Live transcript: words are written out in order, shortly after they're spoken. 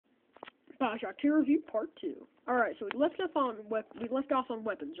BioShock 2 review part 2. Alright, so we left off on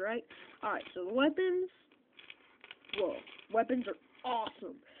weapons, right? Alright, so the weapons, whoa, weapons are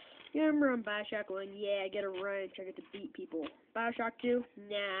awesome. You remember on BioShock 1, yeah, I get a wrench, I get to beat people. BioShock 2,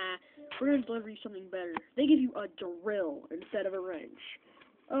 nah, we're gonna deliver you something better. They give you a drill instead of a wrench.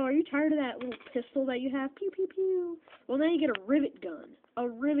 Oh, are you tired of that little pistol that you have? Pew, pew, pew. Well, now you get a rivet gun. A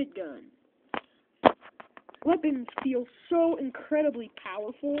rivet gun. Weapons feel so incredibly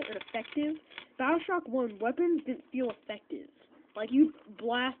powerful and effective. BioShock 1, weapons didn't feel effective. Like, you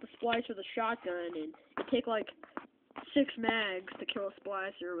blast a splicer with a shotgun, and it take, like, 6 mags to kill a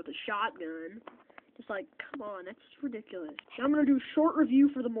splicer with a shotgun. Just like, come on, that's ridiculous. Now I'm gonna do a short review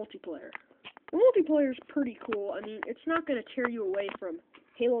for the multiplayer. The multiplayer is pretty cool. I mean, it's not gonna tear you away from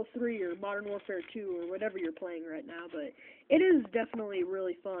Halo 3 or Modern Warfare 2 or whatever you're playing right now, but it is definitely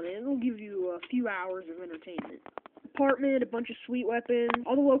really fun, and it'll give you a few hours of entertainment. Apartment, a bunch of sweet weapons.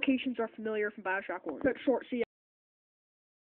 All the locations are familiar from BioShock 1. Cut short, see ya.